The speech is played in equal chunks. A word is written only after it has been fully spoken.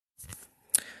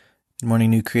Good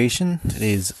morning, New Creation.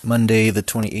 Today is Monday, the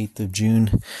 28th of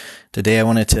June. Today I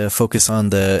wanted to focus on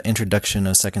the introduction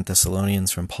of 2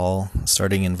 Thessalonians from Paul,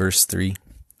 starting in verse 3.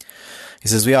 He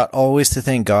says, "We ought always to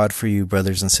thank God for you,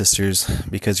 brothers and sisters,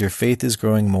 because your faith is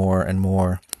growing more and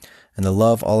more, and the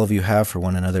love all of you have for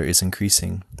one another is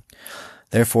increasing.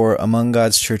 Therefore, among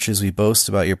God's churches we boast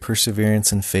about your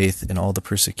perseverance and faith in all the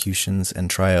persecutions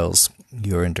and trials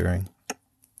you are enduring."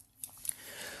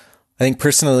 I think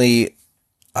personally,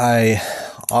 I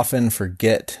often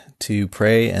forget to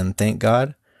pray and thank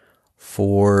God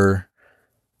for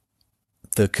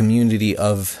the community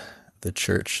of the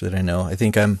church that I know. I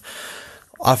think I'm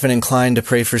often inclined to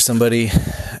pray for somebody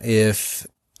if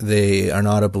they are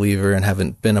not a believer and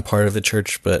haven't been a part of the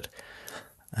church, but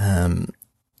have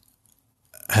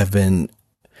been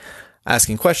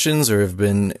asking questions or have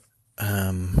been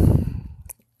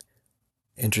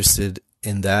interested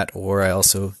in that, or I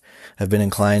also have been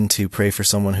inclined to pray for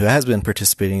someone who has been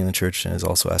participating in the church and is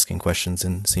also asking questions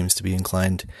and seems to be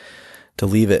inclined to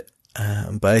leave it.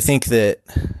 But I think that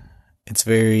it's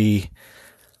very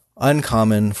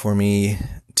uncommon for me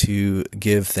to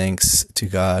give thanks to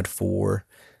God for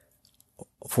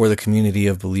the community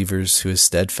of believers who is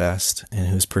steadfast and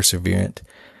who is perseverant.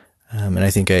 And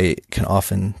I think I can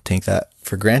often take that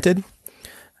for granted.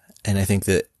 And I think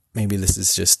that maybe this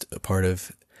is just a part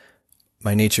of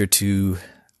my nature to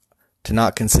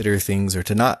not consider things, or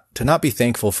to not be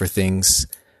thankful for things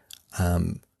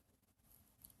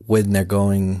when they're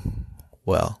going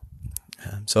well.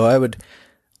 So I would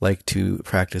like to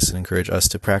practice and encourage us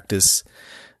to practice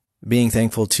being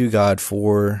thankful to God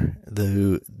for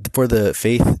the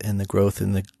faith and the growth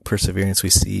and the perseverance we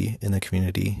see in the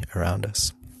community around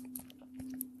us.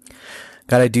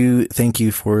 God, I do thank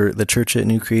you for the church at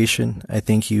New Creation. I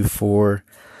thank you for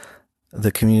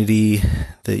the community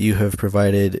that you have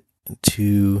provided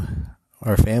to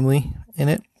our family in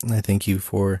it. And I thank you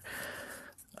for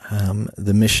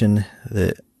the mission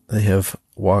that they have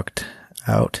walked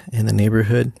out in the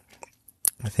neighborhood.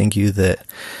 I thank you that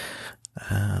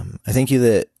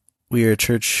we are a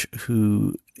church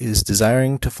who is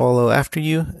desiring to follow after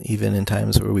you, even in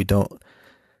times where we don't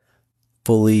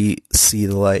fully see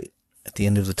the light at the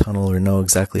end of the tunnel or know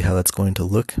exactly how that's going to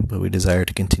look, but we desire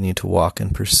to continue to walk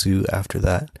and pursue after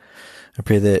that. I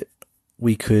pray that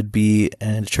we could be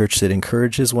a church that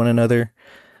encourages one another,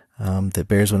 that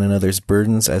bears one another's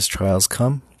burdens as trials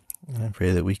come. And I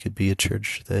pray that we could be a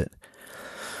church that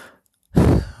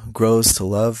grows to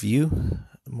love you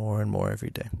more and more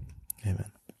every day.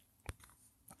 Amen.